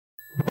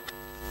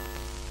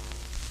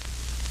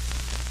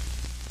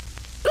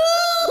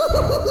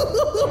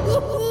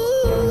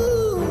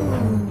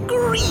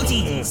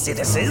Greetings,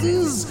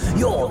 citizens!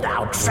 You're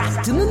now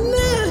trapped in the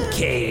nerd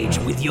cage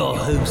with your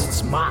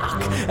hosts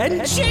Mark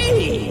and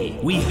Jay.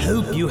 We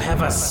hope you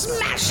have a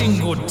smashing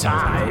good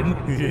time.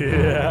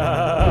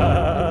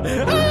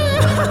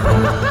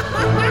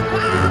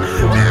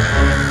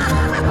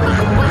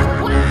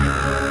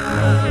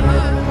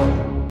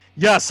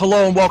 Yes,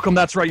 hello and welcome.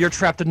 That's right, you're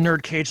trapped in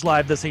Nerd Cage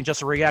Live. This ain't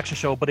just a reaction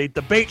show, but a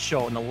debate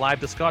show and a live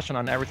discussion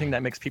on everything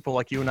that makes people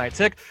like you and I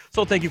tick.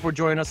 So thank you for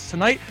joining us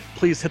tonight.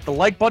 Please hit the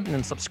like button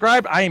and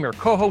subscribe. I am your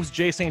co-host,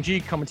 Jay St. G,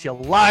 coming to you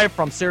live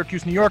from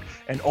Syracuse, New York.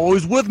 And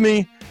always with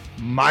me,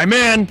 my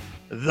man,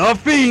 the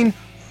Fiend,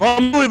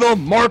 from Louisville,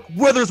 Mark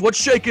Withers.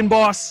 What's shaking,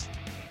 boss?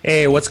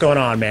 Hey, what's going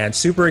on, man?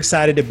 Super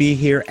excited to be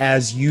here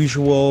as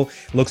usual.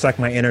 Looks like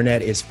my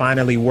internet is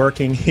finally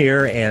working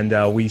here,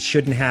 and we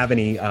shouldn't have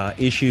any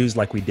issues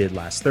like we did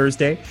last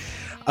Thursday.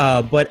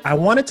 But I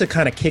wanted to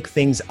kind of kick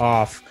things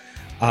off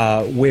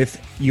with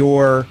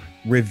your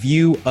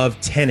review of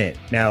Tenet.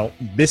 Now,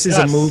 this is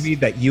a movie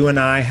that you and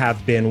I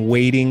have been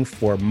waiting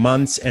for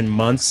months and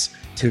months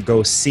to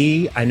go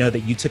see. I know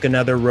that you took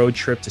another road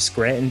trip to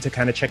Scranton to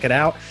kind of check it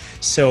out.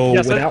 So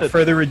without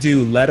further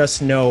ado, let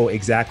us know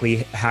exactly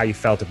how you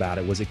felt about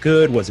it. Was it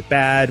good? Was it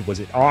bad?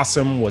 Was it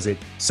awesome? Was it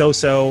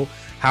so-so?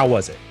 How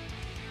was it?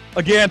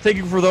 Again, thank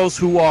you for those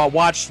who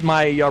watched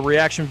my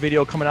reaction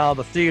video coming out of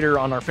the theater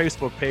on our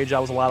Facebook page.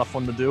 That was a lot of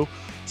fun to do.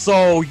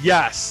 So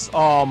yes,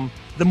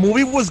 the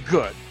movie was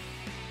good,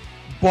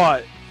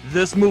 but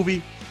this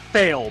movie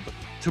failed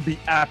to be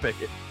epic.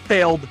 It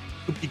failed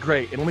to be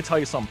great. And let me tell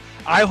you something.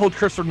 I hold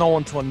Christopher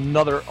Nolan to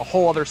another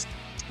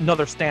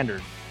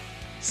standard.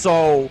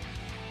 So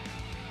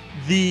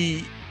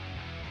the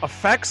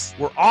effects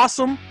were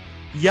awesome.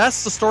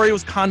 Yes, the story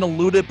was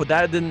convoluted, but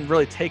that didn't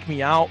really take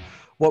me out.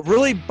 What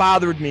really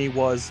bothered me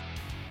was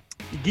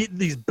you get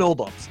these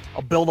build-ups,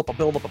 a build-up,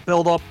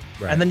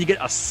 right. And then you get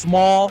a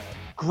small,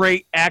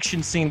 great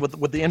action scene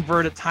with the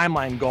inverted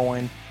timeline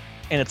going,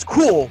 and it's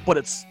cool, but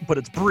it's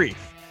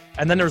brief.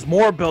 And then there's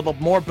more build-up,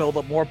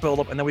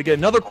 and then we get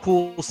another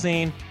cool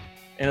scene,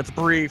 and it's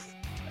brief.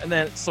 And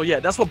then, so yeah,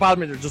 that's what bothered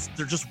me.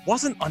 There just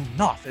wasn't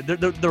enough.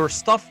 There was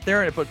stuff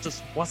there, but it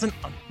just wasn't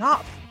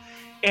enough.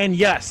 And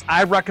yes,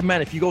 I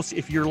recommend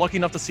if you're lucky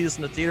enough to see this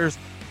in the theaters,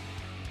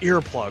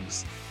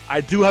 earplugs.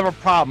 I do have a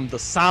problem. The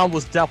sound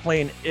was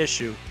definitely an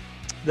issue.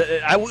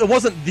 It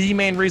wasn't the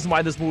main reason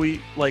why this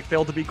movie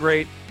failed to be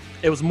great.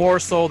 It was more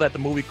so that the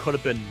movie could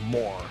have been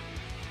more.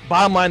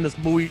 Bottom line, this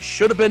movie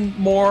should have been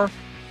more.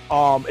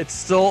 It's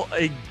still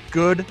a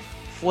good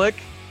flick.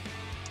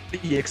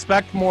 You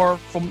expect more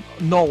from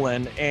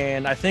Nolan,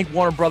 and I think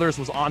Warner Brothers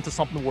was onto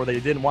something where they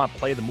didn't want to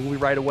play the movie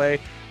right away.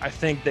 I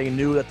think they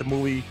knew that the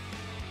movie,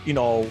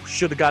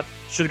 should have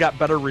got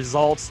better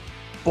results,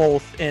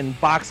 both in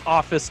box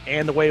office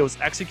and the way it was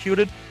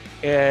executed.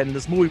 And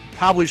this movie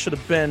probably should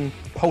have been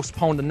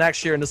postponed to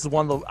next year. And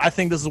I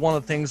think this is one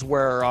of the things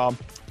where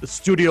the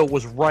studio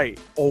was right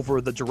over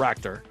the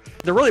director.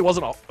 There really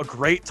wasn't a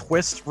great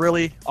twist,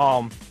 really.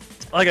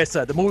 Like I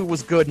said, the movie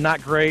was good,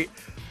 not great.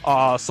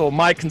 So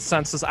my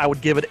consensus, I would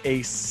give it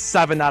a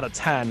 7 out of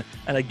 10.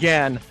 And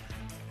again,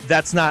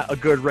 that's not a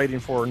good rating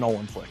for a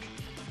Nolan flick.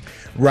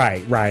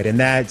 Right. And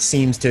that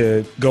seems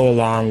to go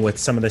along with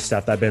some of the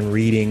stuff I've been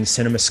reading.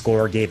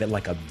 CinemaScore gave it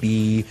like a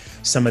B.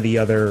 Some of the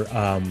other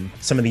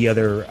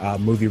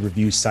movie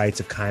review sites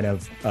have kind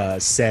of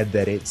said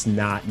that it's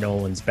not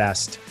Nolan's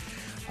best.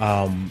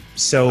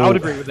 So I would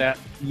agree with that.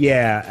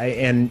 Yeah,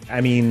 and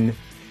I mean,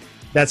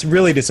 that's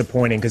really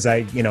disappointing because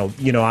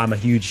I'm a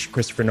huge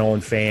Christopher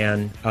Nolan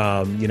fan.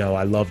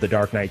 I love the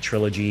Dark Knight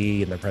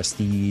trilogy and The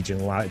Prestige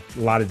and a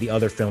lot of the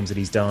other films that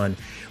he's done.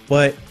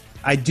 But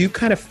I do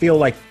kind of feel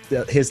like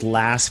his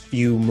last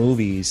few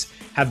movies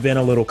have been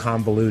a little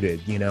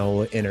convoluted.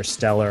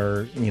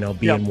 Interstellar,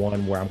 being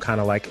one where I'm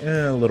kind of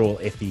a little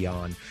iffy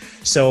on.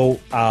 So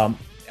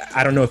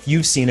I don't know if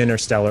you've seen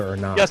Interstellar or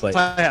not. Yes, but,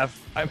 I have.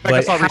 In fact,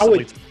 I saw it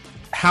recently.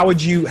 How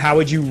would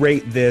you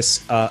rate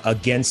this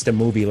against a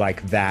movie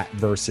like that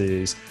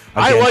versus?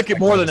 I like it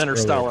more than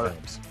Interstellar.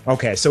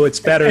 Okay, so it's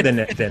better than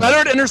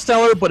better than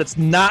Interstellar, but it's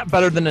not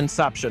better than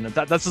Inception.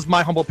 That's just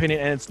my humble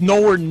opinion, and it's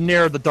nowhere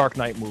near the Dark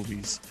Knight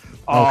movies.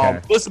 Okay.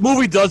 This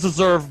movie does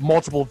deserve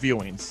multiple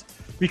viewings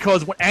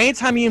because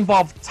anytime you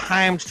involve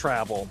time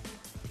travel,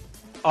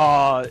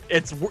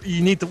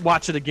 you need to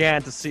watch it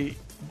again to see.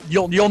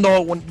 You'll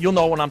know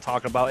what I'm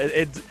talking about.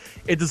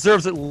 It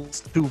deserves at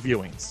least 2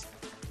 viewings.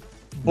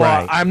 But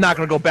right. I'm not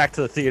going to go back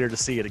to the theater to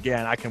see it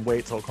again. I can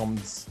wait till it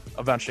comes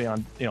eventually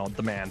on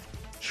demand.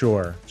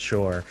 Sure.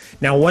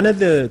 Now, one of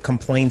the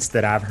complaints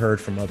that I've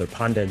heard from other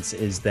pundits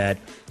is that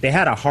they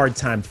had a hard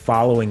time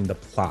following the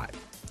plot.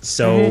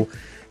 So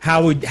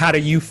how do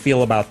you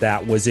feel about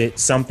that? Was it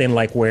something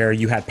like where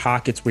you had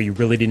pockets where you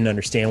really didn't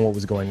understand what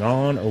was going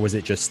on, or was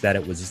it just that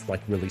it was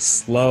really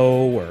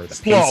slow, or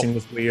the pacing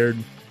was weird?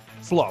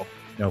 Slow.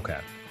 Okay.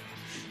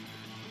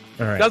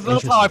 All right.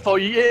 That's how I felt.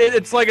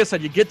 It's like I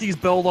said, you get these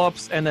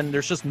build-ups, and then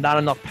there's just not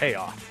enough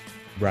payoff.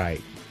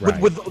 Right.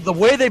 With the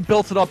way they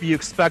built it up, you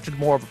expected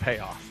more of a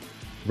payoff.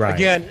 Right.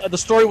 Again, the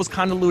story was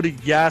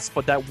convoluted, yes,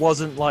 but that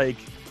wasn't like,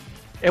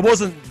 it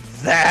wasn't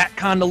that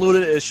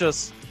convoluted. It's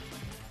just,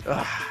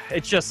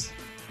 it just,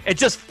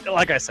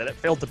 like I said, it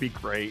failed to be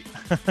great.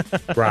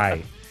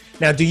 Right.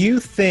 Now, do you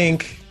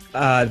think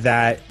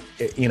that,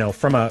 you know,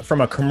 from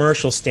a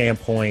commercial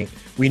standpoint,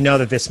 we know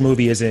that this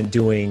movie isn't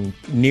doing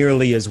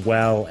nearly as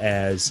well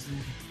as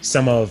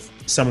some of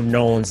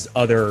Nolan's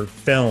other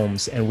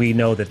films, and we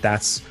know that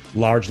that's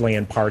largely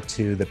in part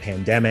to the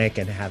pandemic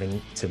and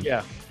having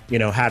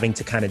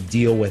to kind of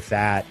deal with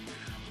that.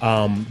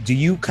 Do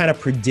you kind of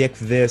predict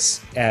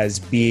this as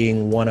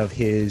being one of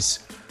his,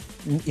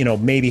 you know,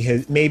 maybe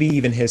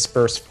even his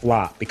first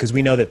flop? Because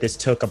we know that this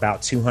took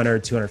about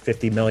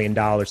 $250 million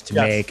to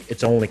make.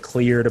 It's only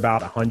cleared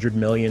about $100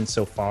 million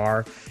so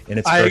far in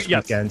its first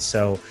weekend.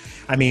 So,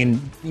 I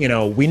mean, you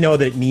know, we know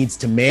that it needs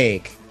to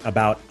make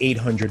about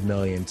 $800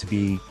 million to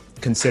be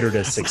considered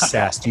a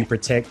success. Do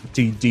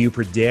you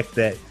predict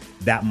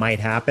that might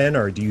happen,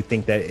 or do you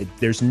think that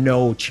there's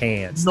no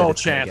chance? No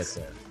chance.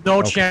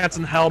 No chance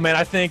in hell, man.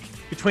 I think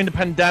between the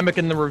pandemic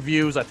and the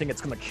reviews, I think it's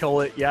going to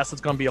kill it. Yes,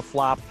 it's going to be a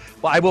flop.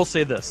 But I will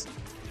say this.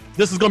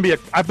 This is going to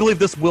be I believe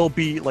this will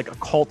be like a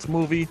cult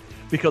movie,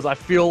 because I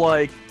feel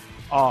like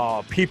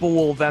people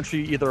will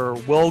eventually either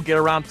will get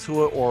around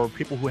to it, or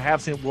people who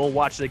have seen it will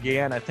watch it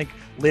again. I think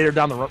later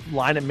down the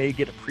line it may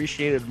get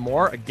appreciated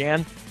more.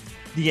 Again,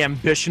 the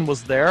ambition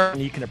was there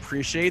and you can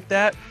appreciate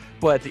that.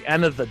 But at the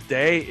end of the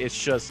day,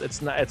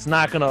 it's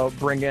not gonna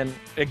bring in,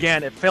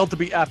 again, it failed to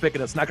be epic,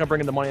 and it's not gonna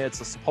bring in the money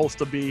it's supposed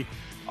to be.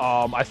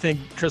 I think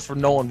Christopher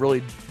Nolan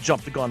really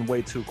jumped the gun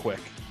way too quick.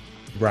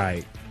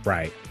 Right.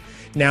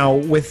 Now,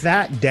 with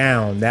that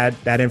down,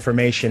 that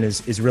information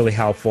is really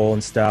helpful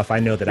and stuff. I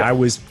know that I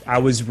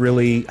was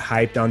really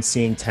hyped on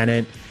seeing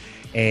Tenet,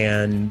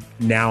 and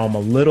now I'm a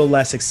little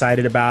less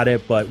excited about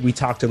it. But we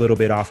talked a little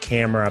bit off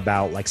camera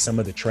about like some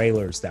of the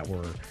trailers that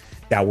were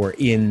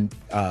in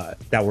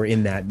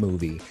that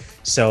movie.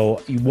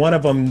 So one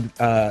of them,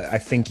 I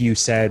think you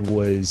said,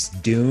 was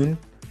Dune.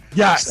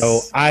 Yes.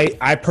 So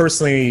I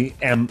personally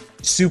am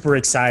super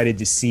excited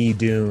to see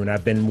Dune.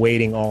 I've been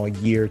waiting all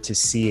year to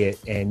see it,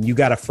 and you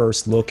got a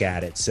first look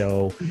at it.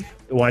 So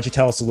why don't you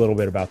tell us a little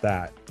bit about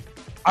that?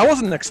 I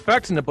wasn't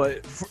expecting it,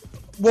 but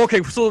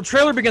okay. So the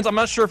trailer begins. I'm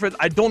not sure if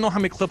I don't know how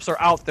many clips are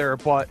out there,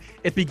 but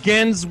it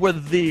begins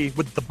with the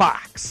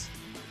box.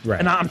 Right.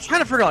 And I'm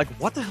trying to figure out, like,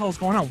 what the hell is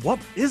going on? What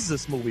is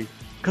this movie?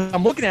 Because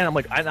I'm looking at it, I'm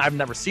like, I've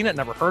never seen it,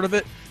 never heard of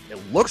it. It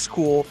looks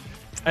cool.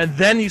 And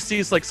then you see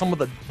it's like some of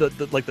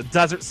the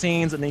desert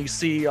scenes, and then you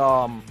see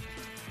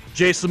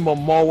Jason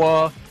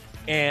Momoa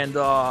and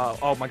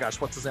oh my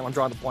gosh, what's his name? I'm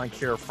drawing the blank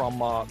here, from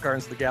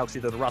Guardians of the Galaxy,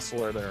 the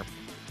wrestler there.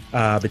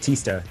 Dave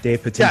Bautista.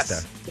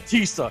 Yes,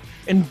 Bautista.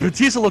 And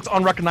Bautista looks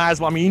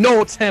unrecognizable. I mean, you know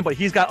it's him, but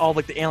he's got all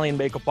like the alien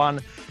makeup on.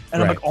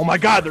 And I'm like, oh my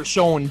God, they're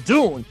showing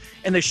Dune.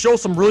 And they show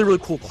some really, really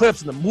cool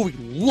clips, and the movie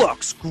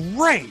looks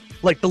great.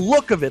 Like the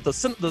look of it, the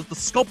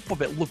scope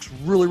of it looks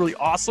really, really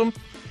awesome.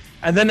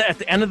 And then at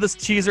the end of this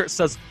teaser, it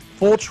says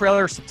full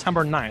trailer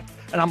September 9th.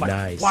 And I'm like,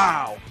 nice.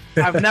 Wow,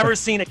 I've never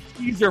seen a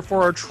teaser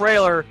for a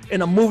trailer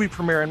in a movie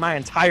premiere in my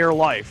entire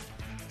life.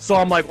 So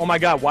I'm like, oh my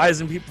God, why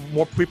isn't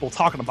more people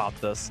talking about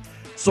this?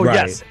 So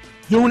yes,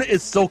 Dune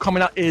is still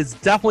coming out. It is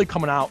definitely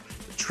coming out.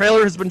 The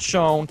trailer has been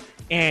shown,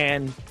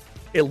 and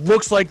it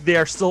looks like they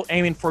are still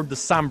aiming for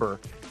December.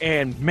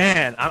 And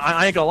man,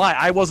 I ain't gonna lie,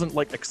 I wasn't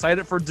like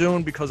excited for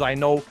Dune, because I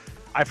know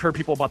I've heard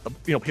people about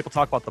people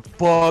talk about the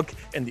book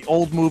and the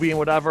old movie and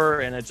whatever,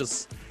 and I'm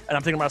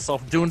thinking to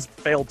myself, Dune's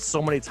failed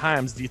so many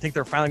times. Do you think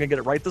they're finally gonna get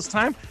it right this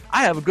time?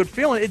 I have a good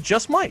feeling it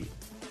just might.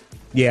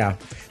 Yeah,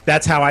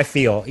 that's how I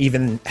feel.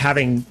 Even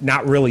having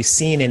not really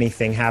seen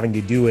anything having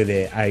to do with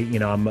it,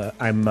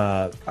 I'm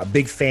a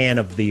big fan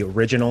of the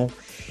original,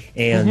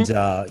 and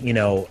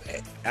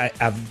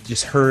I've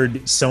just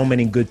heard so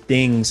many good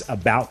things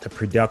about the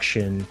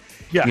production.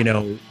 Yeah.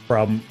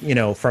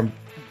 From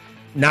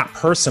not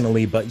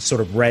personally, but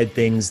sort of read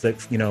things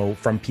that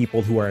from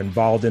people who are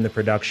involved in the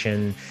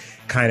production,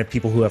 kind of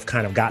people who have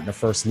kind of gotten a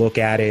first look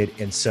at it,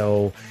 and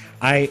so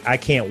I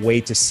can't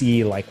wait to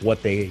see like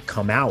what they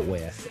come out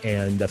with.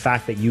 And the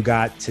fact that you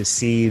got to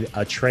see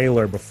a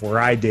trailer before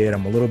I did,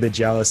 I'm a little bit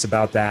jealous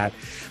about that.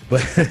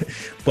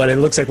 But it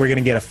looks like we're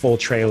gonna get a full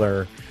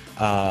trailer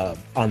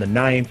on the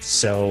 9th.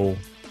 So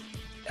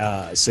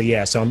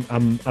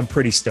I'm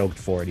pretty stoked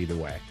for it either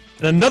way.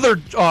 And another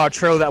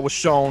trailer that was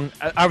shown,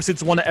 obviously it's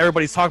the one that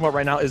everybody's talking about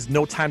right now, is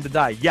No Time to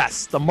Die.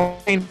 Yes, the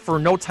marketing for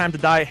No Time to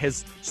Die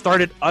has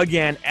started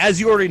again. As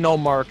you already know,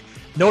 Mark,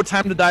 No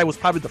Time to Die was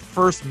probably the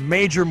first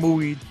major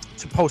movie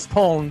to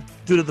postpone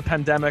due to the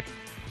pandemic.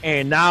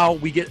 And now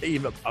we get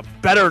even a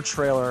better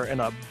trailer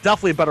and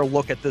definitely a better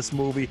look at this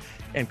movie.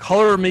 And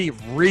color me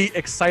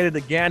re-excited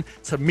again.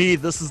 To me,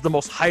 this is the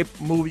most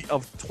hyped movie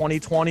of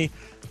 2020.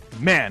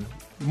 Man,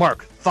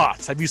 Mark,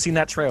 thoughts? Have you seen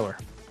that trailer?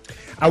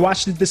 I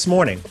watched it this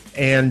morning,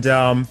 and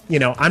I'm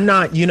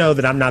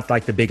not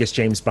like the biggest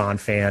James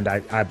Bond fan.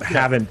 I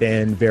haven't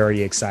been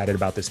very excited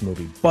about this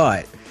movie,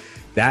 but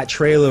that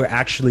trailer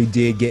actually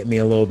did get me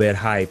a little bit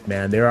hyped,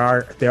 man. There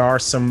are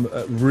some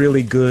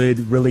really good,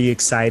 really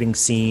exciting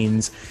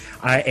scenes.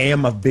 I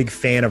am a big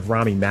fan of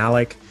Rami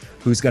Malek,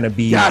 who's going to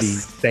be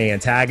the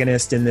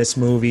antagonist in this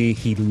movie.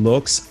 He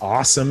looks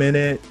awesome in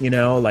it, you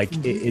know, like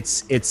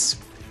it's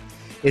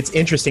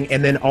interesting.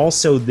 And then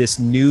also this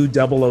new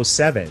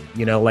 007,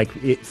 you know, like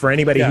for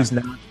anybody who's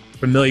not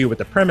familiar with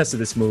the premise of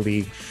this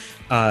movie,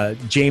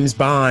 James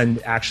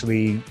Bond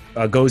actually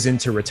goes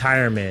into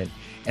retirement,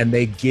 and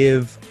they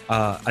give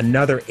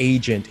another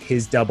agent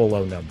his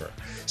 00 number.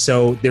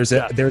 So there's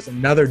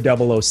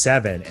another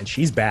 007, and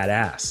she's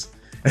badass.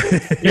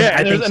 Yeah,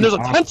 and there's a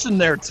tension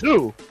there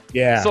too.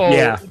 Yeah, so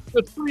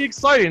it's pretty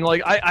exciting.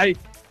 Like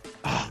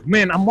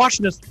man, I'm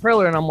watching this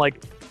trailer and I'm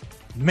like,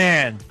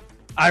 man,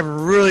 I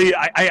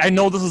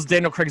know this is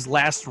Daniel Craig's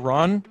last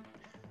run.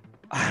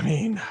 I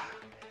mean,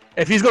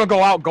 if he's gonna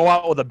go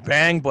out with a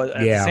bang, but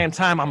at the same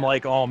time, I'm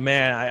like, oh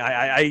man,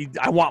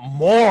 I want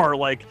more.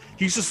 Like,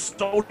 he's just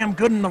so damn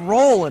good in the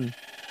role, and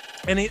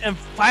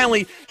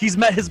finally he's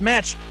met his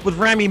match with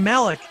Rami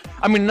Malek.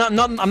 I mean,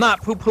 I'm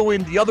not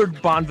poo-pooing the other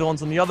Bond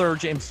villains and the other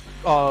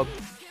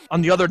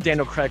on the other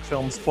Daniel Craig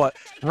films, but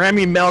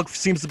Rami Malek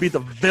seems to be the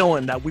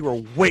villain that we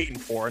were waiting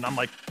for, and I'm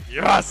like,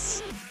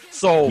 yes.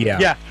 So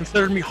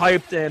consider me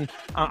hyped, and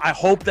I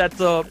hope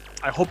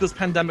this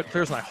pandemic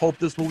clears, and I hope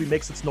this movie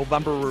makes its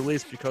November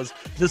release, because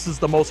this is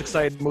the most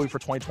exciting movie for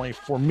 2020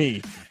 for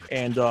me.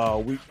 And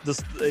I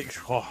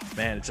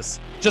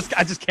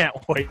just can't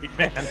wait,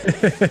 man.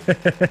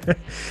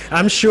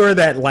 I'm sure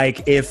that,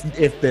 like, if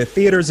the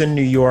theaters in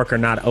New York are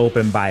not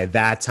open by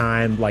that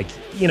time, like,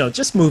 you know,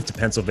 just move to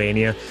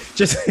Pennsylvania.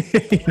 Just,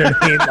 you know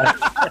what I mean? Like,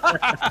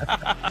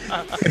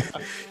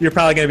 you're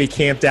probably going to be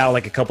camped out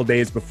like a couple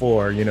days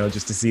before, you know,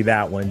 just to see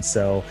that one.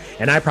 So,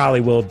 and I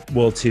probably will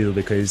too,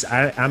 because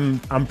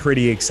I'm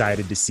pretty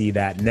excited to see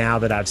that now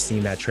that I've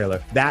seen that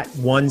trailer. That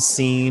one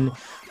scene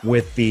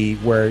with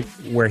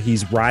where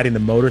he's riding the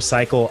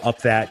motorcycle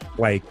up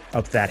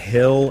that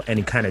hill, and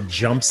he kind of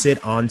jumps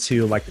it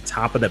onto like the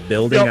top of the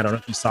building. I don't know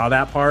if you saw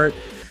that part.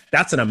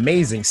 That's an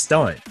amazing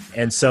stunt.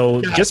 And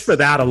so just for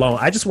that alone,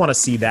 I just want to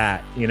see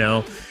that, you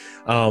know.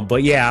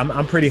 But yeah,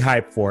 I'm pretty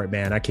hyped for it,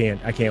 man. I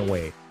can't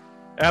wait.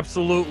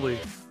 Absolutely.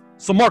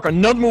 So Mark,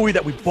 another movie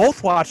that we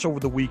both watched over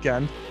the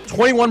weekend,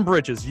 21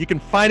 Bridges. You can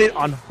find it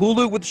on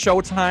Hulu with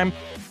Showtime.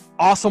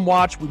 Awesome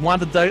watch. We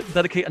wanted to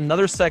dedicate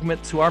another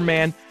segment to our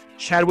man,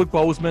 Chadwick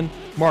Boseman.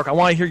 Mark, I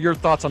want to hear your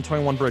thoughts on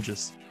 21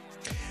 Bridges.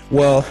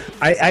 Well,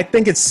 I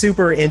think it's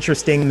super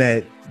interesting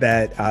that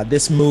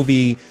this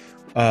movie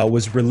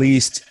was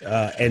released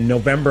in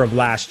November of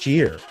last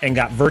year and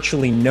got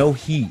virtually no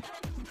heat.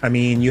 I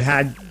mean, you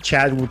had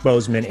Chadwick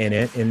Boseman in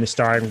it, in the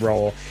starring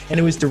role, and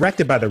it was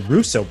directed by the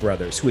Russo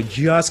brothers, who had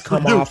just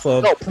come off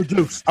of... No,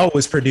 produced. Oh, it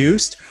was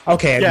produced?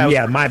 Okay,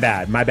 yeah, my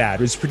bad. It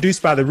was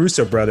produced by the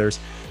Russo brothers,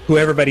 who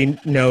everybody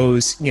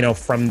knows, you know,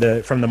 from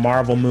the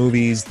Marvel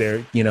movies.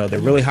 They're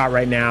really hot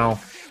right now,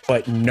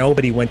 but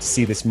nobody went to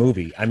see this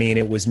movie. I mean,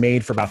 it was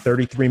made for about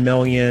 $33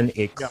 million.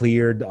 It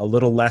cleared a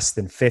little less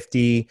than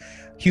 50.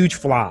 Huge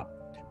flop.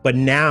 But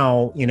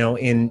now, you know,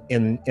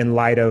 in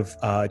light of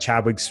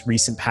Chadwick's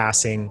recent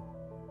passing,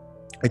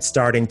 it's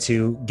starting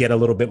to get a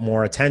little bit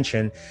more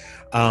attention.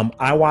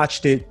 I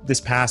watched it this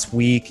past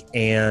week,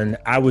 and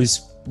I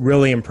was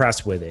really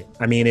impressed with it.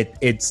 I mean,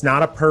 it's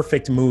not a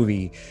perfect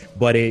movie,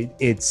 but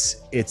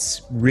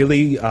it's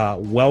really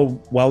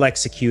well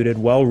executed,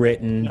 well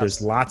written.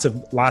 There's lots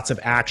of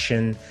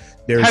action.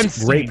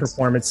 There's great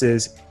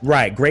performances,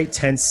 right? Great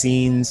tense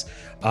scenes,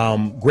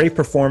 great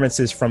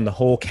performances from the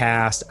whole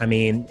cast. I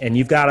mean, and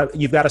you've got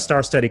a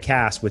star-studded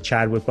cast with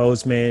Chadwick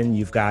Boseman.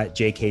 You've got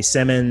J.K.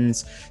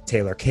 Simmons,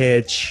 Taylor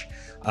Kitsch,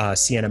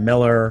 Sienna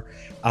Miller.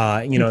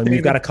 And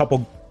you've got a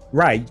couple.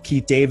 Right,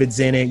 Keith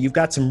David's in it. You've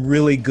got some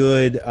really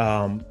good,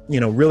 heavy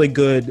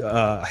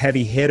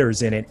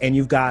hitters in it, and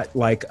you've got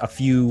like a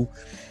few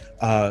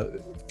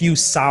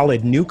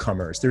solid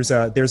newcomers. There's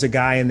a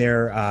guy in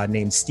there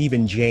named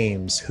Stephen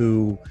James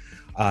who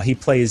he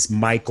plays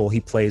Michael. He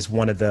plays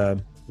one of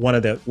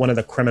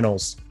the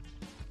criminals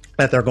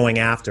that they're going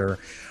after.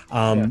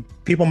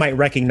 People might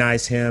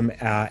recognize him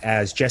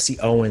as Jesse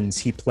Owens.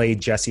 He played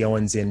Jesse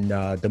Owens in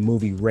the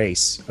movie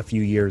Race a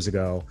few years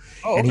ago.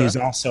 Oh, okay. And he was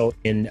also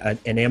in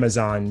an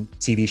Amazon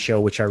TV show,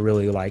 which I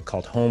really like,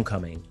 called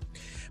Homecoming.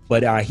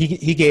 But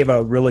he gave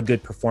a really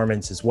good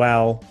performance as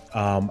well.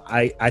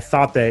 I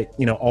thought that,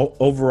 you know,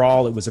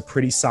 overall it was a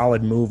pretty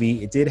solid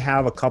movie. It did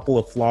have a couple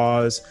of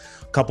flaws,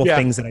 a couple of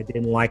things that I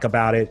didn't like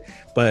about it.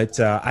 But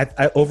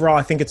overall,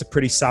 I think it's a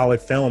pretty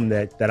solid film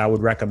that I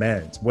would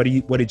recommend. What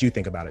did you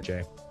think about it,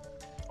 Jay?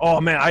 Oh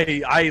man,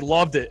 I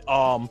loved it.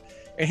 And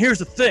here's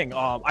the thing.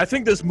 I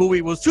think this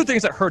movie was two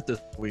things that hurt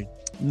this movie: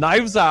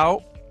 Knives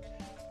Out,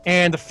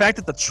 and the fact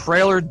that the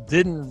trailer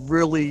didn't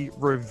really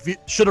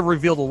should have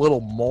revealed a little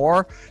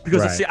more.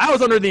 Because see, I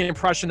was under the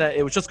impression that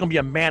it was just going to be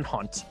a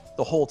manhunt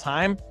the whole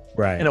time,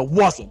 right? And it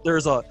wasn't.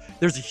 There's a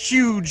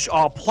huge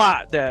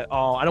plot that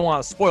I don't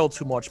want to spoil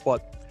too much,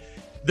 but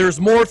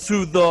there's more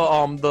to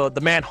the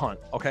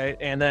manhunt. Okay,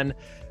 and then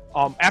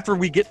after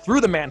we get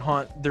through the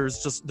manhunt,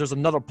 there's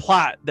another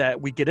plot that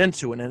we get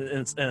into, and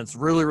it's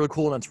really, really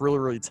cool, and it's really,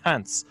 really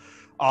tense.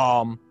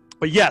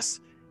 But yes,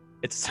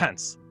 it's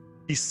tense.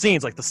 These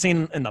scenes, like the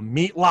scene in the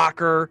meat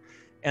locker,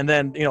 and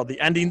then the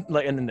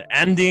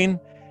ending,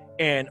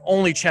 and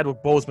only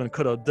Chadwick Boseman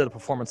could have did a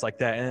performance like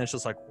that. And it's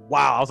just like,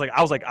 wow. I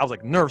was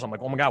like nervous. I'm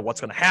like, oh my God,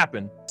 what's gonna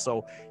happen?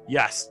 So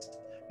yes,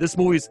 this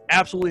movie is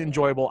absolutely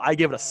enjoyable. I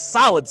give it a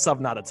solid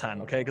 7 out of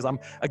 10. Okay, because I'm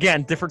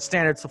again different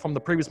standards from the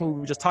previous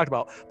movie we just talked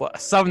about, but a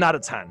 7 out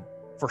of 10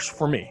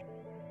 for me.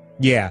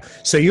 Yeah.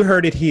 So you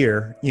heard it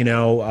here.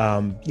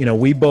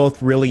 We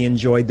both really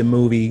enjoyed the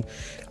movie.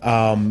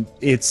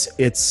 It's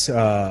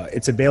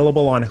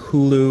available on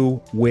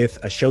Hulu with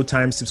a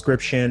Showtime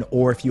subscription,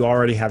 or if you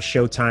already have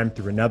Showtime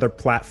through another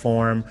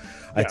platform,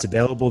 it's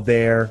available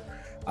there.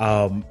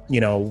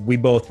 We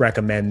both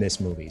recommend this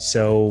movie.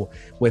 So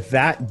with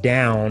that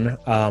down,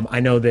 I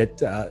know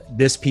that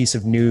this piece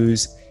of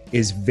news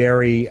is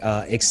very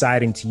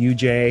exciting to you,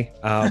 Jay.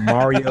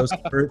 Mario's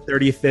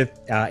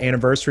 35th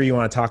anniversary. You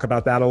want to talk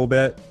about that a little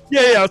bit?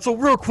 Yeah. So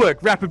real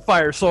quick, rapid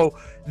fire. So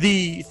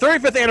the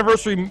 35th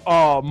anniversary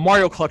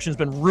Mario collection has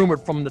been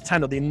rumored from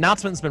Nintendo. The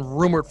announcement has been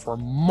rumored for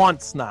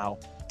months now,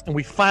 and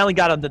we finally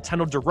got a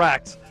Nintendo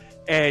Direct.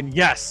 And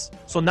yes,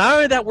 so not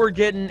only that we're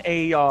getting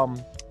a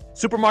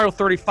Super Mario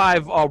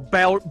 35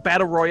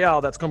 Battle Royale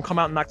that's going to come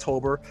out in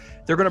October.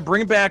 They're going to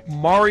bring back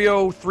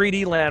Mario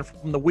 3D Land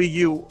from the Wii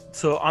U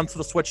onto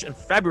the Switch in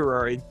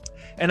February.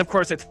 And of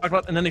course, they talked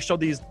about, and then they showed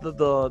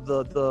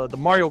the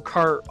Mario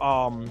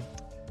Kart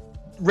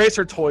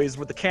racer toys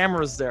with the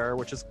cameras there,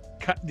 which is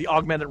the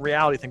augmented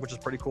reality thing, which is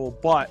pretty cool.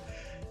 But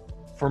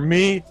for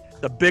me,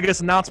 the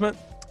biggest announcement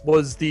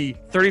was the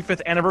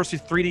 35th anniversary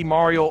 3D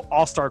Mario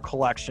All-Star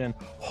Collection.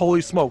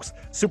 Holy smokes.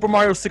 Super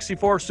Mario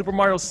 64, Super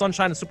Mario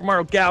Sunshine, and Super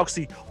Mario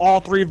Galaxy, all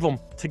three of them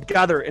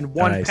together in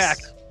one pack.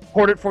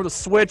 Ported for the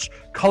Switch.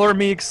 Color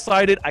me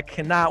excited. I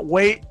cannot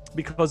wait,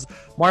 because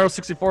Mario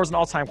 64 is an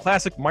all-time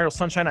classic. Mario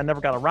Sunshine I never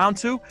got around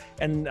to,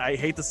 and I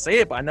hate to say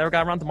it, but I never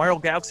got around to Mario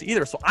Galaxy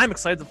either. So I'm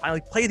excited to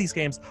finally play these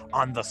games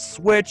on the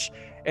Switch.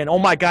 And oh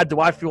my God, do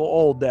I feel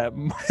old that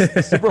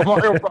Super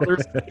Mario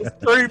Brothers is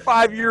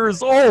 35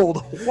 years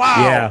old.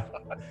 Wow.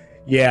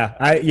 Yeah.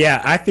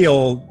 I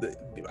feel,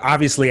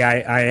 obviously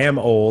I am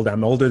old.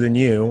 I'm older than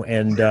you.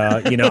 And,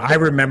 I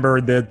remember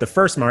the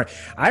first Mario.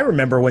 I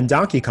remember when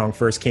Donkey Kong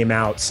first came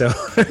out. So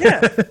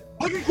yeah.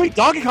 Wait,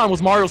 Donkey Kong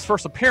was Mario's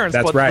first appearance.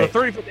 That's but right. The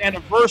 35th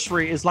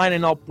anniversary is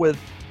lining up with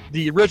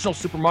the original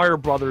Super Mario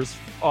Brothers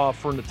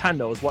for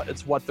Nintendo.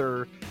 It's what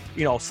they're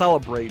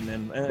celebrating,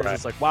 and it's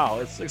just like, wow,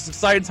 it's an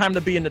exciting time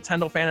to be a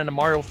Nintendo fan and a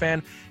Mario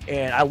fan.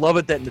 And I love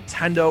it that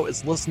Nintendo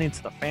is listening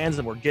to the fans,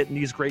 and we're getting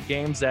these great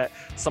games that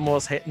some of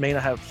us may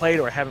not have played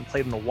or haven't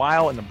played in a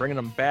while, and they're bringing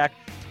them back.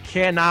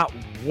 Cannot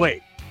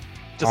wait.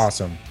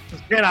 Awesome.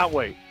 Just cannot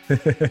wait.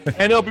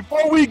 And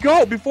before we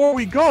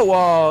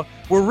go,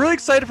 we're really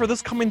excited for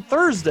this coming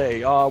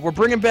Thursday. We're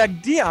bringing back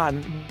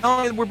Dion. Not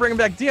only we're bringing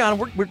back Dion,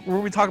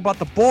 we talk about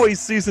The Boys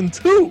Season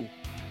 2.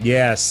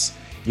 Yes.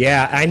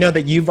 Yeah, I know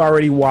that you've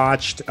already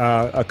watched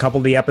a couple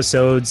of the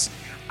episodes.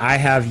 I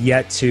have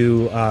yet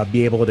to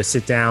be able to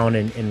sit down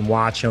and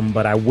watch them,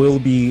 but I will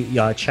be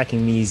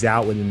checking these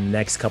out within the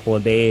next couple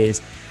of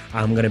days.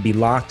 I'm going to be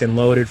locked and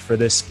loaded for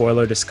this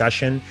spoiler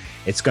discussion.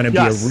 It's going to be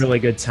a really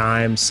good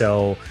time.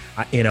 So,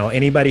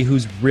 anybody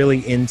who's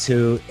really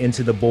into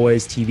The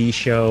Boys TV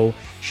show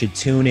should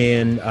tune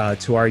in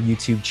to our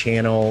YouTube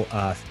channel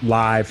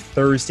live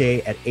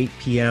Thursday at 8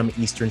 p.m.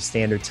 Eastern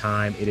Standard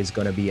Time. It is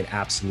going to be an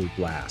absolute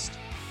blast.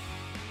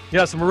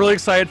 Yes, and we're really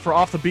excited for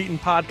Off the Beaten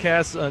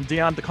podcast,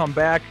 Dion to come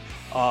back.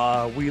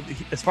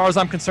 As far as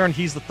I'm concerned,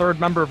 he's the third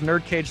member of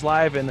Nerd Cage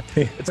Live, and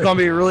it's going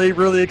to be a really,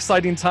 really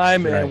exciting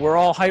time, and we're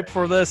all hyped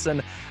for this.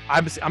 And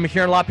I'm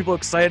hearing a lot of people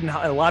excited, and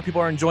a lot of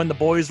people are enjoying The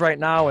Boys right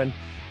now. And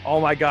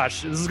oh my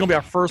gosh, this is going to be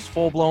our first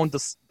full-blown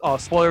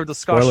spoiler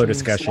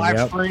discussion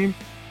live stream.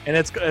 And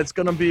it's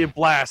going to be a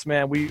blast,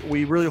 man.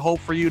 We really hope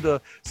for you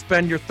to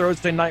spend your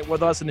Thursday night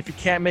with us. And if you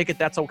can't make it,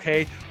 that's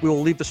okay. We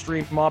will leave the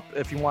stream up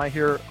if you want to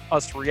hear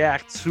us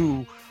react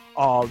to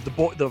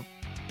the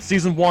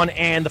Season 1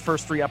 and the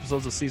first 3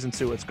 episodes of Season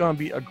 2. It's going to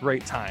be a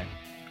great time.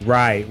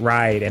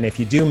 Right. And if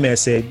you do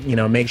miss it,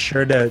 make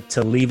sure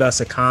to leave us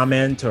a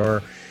comment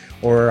or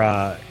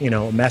a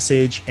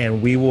message,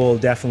 and we will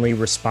definitely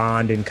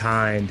respond in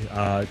kind,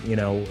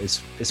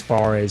 as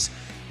far as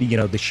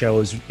the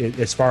shows,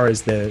 as far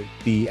as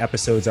the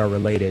episodes are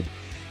related.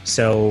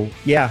 So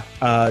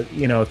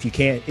if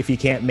you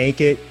can't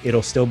make it,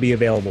 it'll still be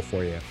available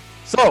for you.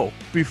 So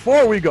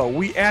before we go,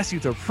 we ask you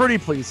to pretty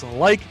please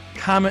like,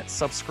 comment,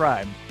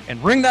 subscribe,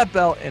 and ring that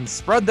bell and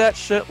spread that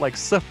shit like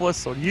syphilis.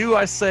 So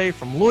I say,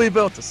 from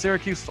Louisville to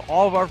Syracuse to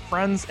all of our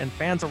friends and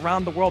fans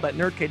around the world at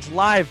Nerd Cage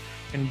Live,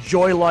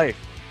 enjoy life,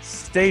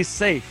 stay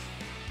safe,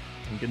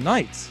 and good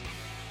night.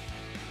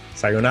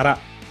 Sayonara.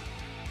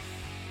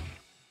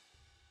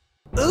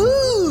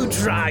 Ooh,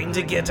 trying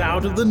to get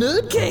out of the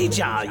Nerd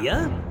Cage, are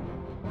ya?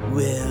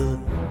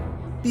 Well,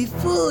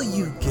 before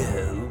you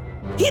go,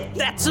 hit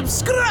that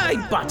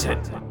subscribe button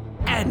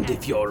And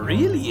if you're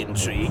really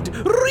intrigued,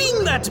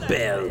 ring that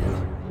bell.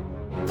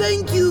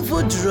 Thank you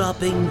for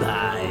dropping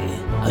by.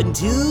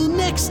 Until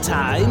next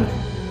time,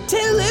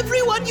 tell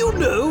everyone you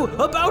know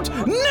about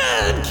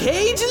Nerd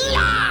Cage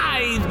Live!